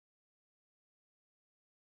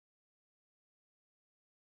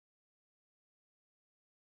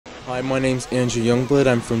Hi, my name's Andrew Youngblood.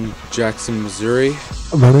 I'm from Jackson, Missouri.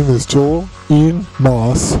 My name is Joel Ian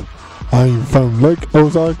Moss. I'm from Lake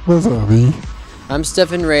Ozark, Missouri. I'm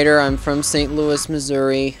Stephen Rader. I'm from St. Louis,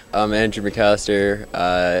 Missouri. I'm Andrew McAllister.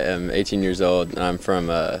 I am 18 years old, and I'm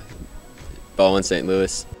from Baldwin, St.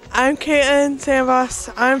 Louis. I'm Caitlin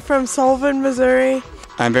Sambos. I'm from Sullivan, Missouri.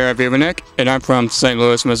 I'm Vera Vivanek, and I'm from St.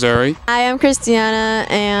 Louis, Missouri. I am Christiana,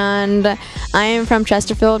 and I am from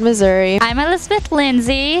Chesterfield, Missouri. I'm Elizabeth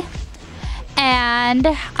Lindsay, and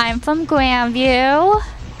I'm from Grandview.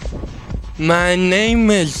 My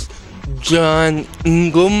name is John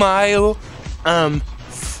Inglemeyer. I'm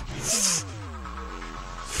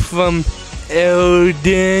from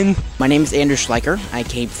Eldon. My name is Andrew Schleicher. I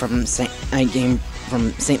came from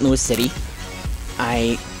St. Louis City.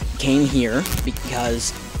 I came here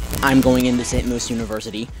because I'm going into St. Louis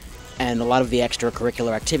University, and a lot of the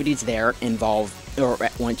extracurricular activities there involve or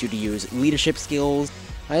want you to use leadership skills.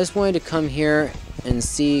 I just wanted to come here and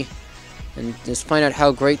see and just find out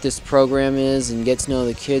how great this program is and get to know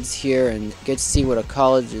the kids here and get to see what a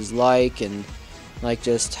college is like and like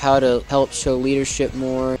just how to help show leadership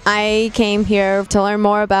more. I came here to learn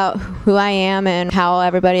more about who I am and how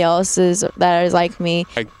everybody else is that is like me.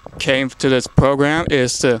 I came to this program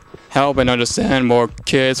is to help and understand more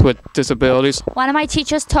kids with disabilities. One of my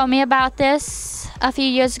teachers told me about this a few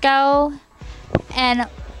years ago, and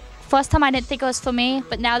first time I didn't think it was for me,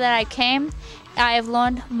 but now that I came, I've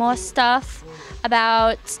learned more stuff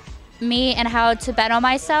about me and how to better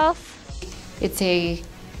myself. It's a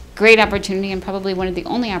great opportunity and probably one of the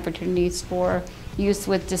only opportunities for youth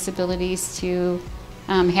with disabilities to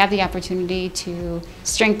have the opportunity to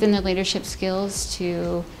strengthen their leadership skills,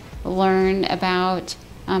 to learn about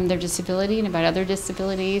their disability and about other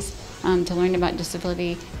disabilities, to learn about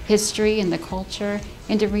disability history and the culture,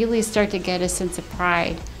 and to really start to get a sense of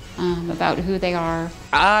pride about who they are.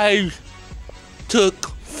 I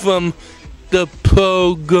took from the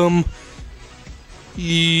program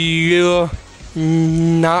you're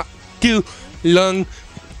not too long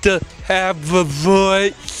to have a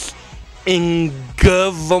voice in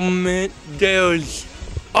government. There's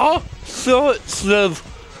all sorts of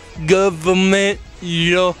government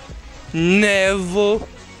you're never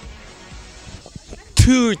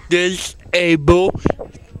too disabled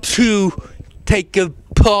to take a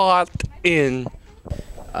part in.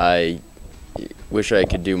 I wish I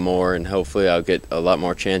could do more, and hopefully I'll get a lot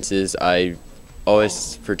more chances. I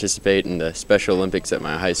always participate in the Special Olympics at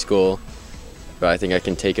my high school, but I think I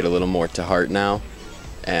can take it a little more to heart now,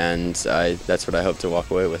 and that's what I hope to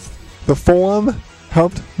walk away with. The forum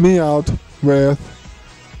helped me out with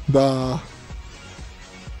the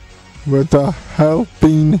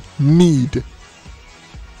helping need.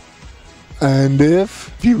 And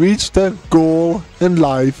if you reach that goal in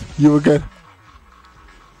life, you will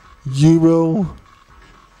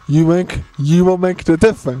make the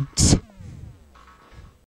difference.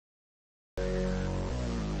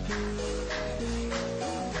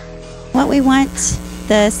 What we want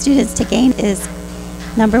the students to gain is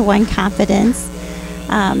number one, confidence.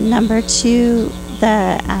 Number two,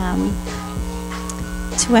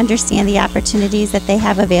 to understand the opportunities that they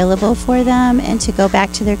have available for them and to go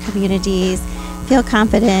back to their communities, feel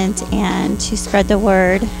confident, and to spread the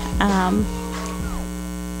word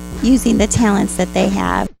using the talents that they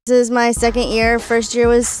have. This is my second year. First year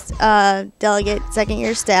was delegate, second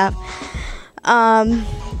year staff.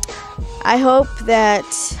 I hope that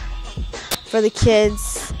for the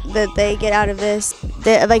kids that they get out of this,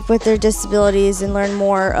 like with their disabilities, and learn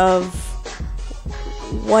more of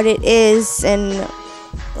what it is and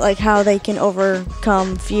like how they can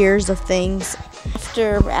overcome fears of things.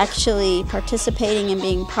 After actually participating and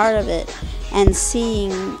being part of it and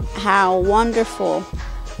seeing how wonderful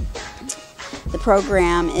the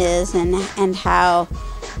program is and how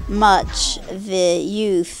much the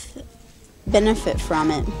youth benefit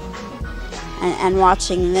from it, and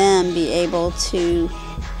watching them be able to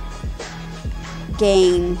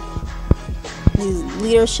gain these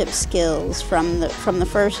leadership skills from the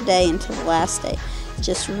first day until the last day,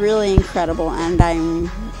 just really incredible, and I'm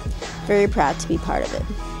very proud to be part of it.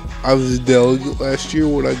 I was a delegate last year.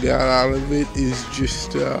 What I got out of it is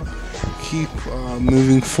just keep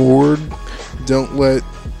moving forward. Don't let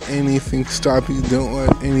anything stop you. Don't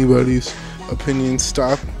let anybody's opinion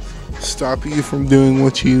stop you from doing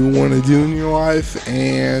what you want to do in your life.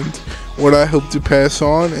 And what I hope to pass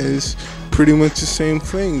on is pretty much the same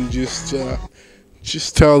thing. Just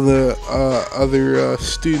tell the other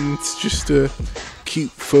students just to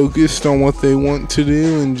keep focused on what they want to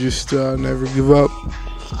do and just never give up.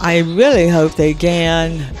 I really hope they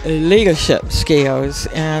gain leadership skills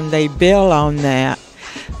and they build on that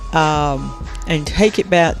and take it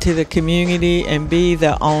back to the community and be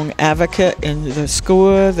their own advocate in the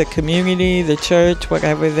school, the community, the church,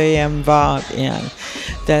 whatever they are involved in.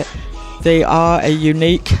 That they are a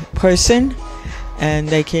unique person and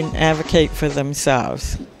they can advocate for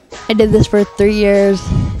themselves. I did this for 3 years.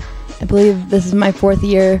 I believe this is my 4th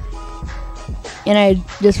year, and I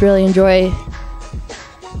just really enjoy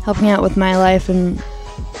helping out with my life and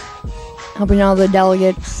helping all the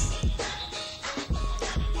delegates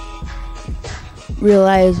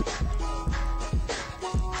realize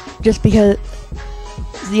just because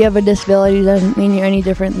you have a disability doesn't mean you're any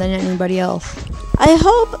different than anybody else. I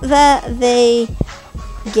hope that they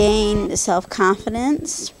gain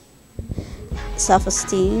self-confidence,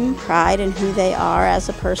 self-esteem, pride in who they are as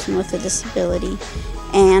a person with a disability,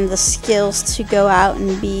 and the skills to go out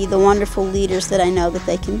and be the wonderful leaders that I know that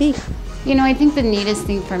they can be. You know, I think the neatest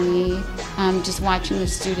thing for me, just watching the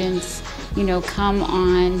students, you know, come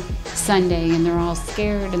on Sunday and they're all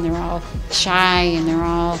scared and they're all shy and they're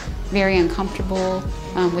all very uncomfortable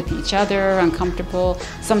with each other, uncomfortable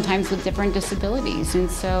sometimes with different disabilities. And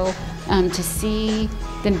so to see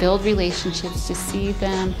them build relationships, to see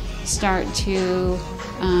them start to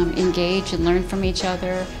engage and learn from each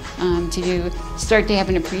other, to start to have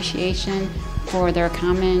an appreciation for their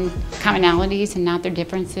commonalities and not their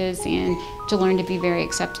differences, and to learn to be very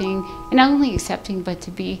accepting, and not only accepting but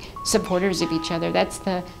to be supporters of each other. That's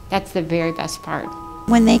the very best part.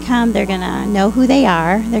 When they come, they're going to know who they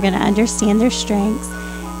are, they're going to understand their strengths,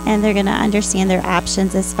 and they're going to understand their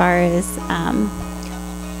options as far as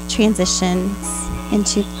transitions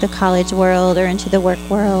into the college world or into the work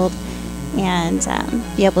world, and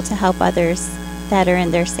be able to help others that are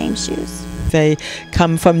in their same shoes. They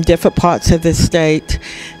come from different parts of the state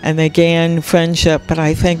and they gain friendship, but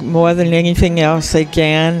I think more than anything else they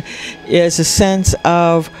gain is a sense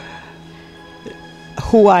of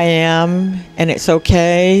who I am, and it's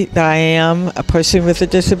okay that I am a person with a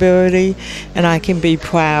disability and I can be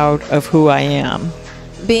proud of who I am.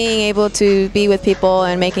 Being able to be with people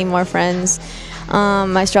and making more friends.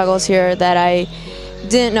 My struggles here that I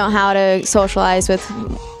didn't know how to socialize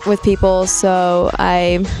with people, so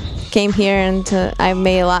I came here and I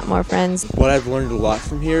made a lot more friends. What I've learned a lot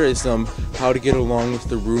from here is how to get along with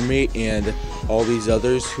the roommate and all these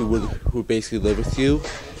others who basically live with you,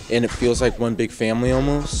 and it feels like one big family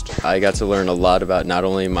almost. I got to learn a lot about not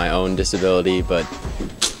only my own disability but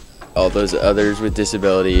all those others with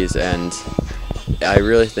disabilities, and I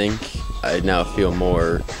really think I now feel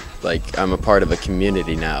more like I'm a part of a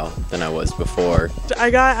community now than I was before.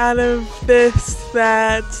 I got out of this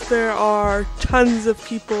that there are tons of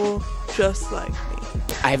people just like me.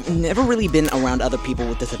 I've never really been around other people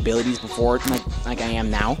with disabilities before, like I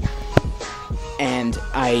am now. And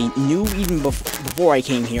I knew even before I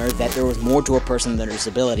came here that there was more to a person than a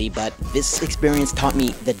disability, but this experience taught me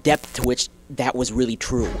the depth to which that was really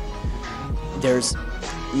true. There's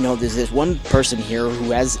this one person here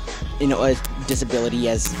who has, a disability,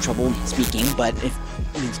 has trouble speaking, but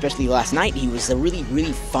especially last night, he was a really,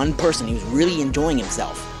 really fun person. He was really enjoying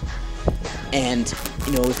himself. And,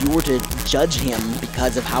 if you were to judge him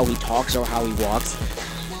because of how he talks or how he walks,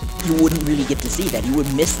 you wouldn't really get to see that. You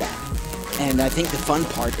would miss that. And I think the fun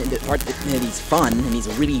part, and the part that he's fun and he's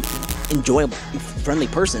a really enjoyable, friendly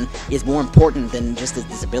person, is more important than just his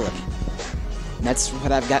disability. And that's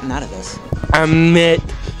what I've gotten out of this. I met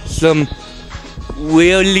some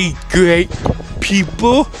really great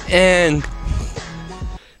people, and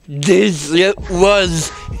this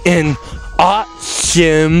was an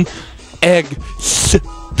awesome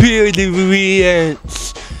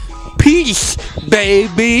experience. Peace,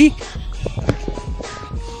 baby.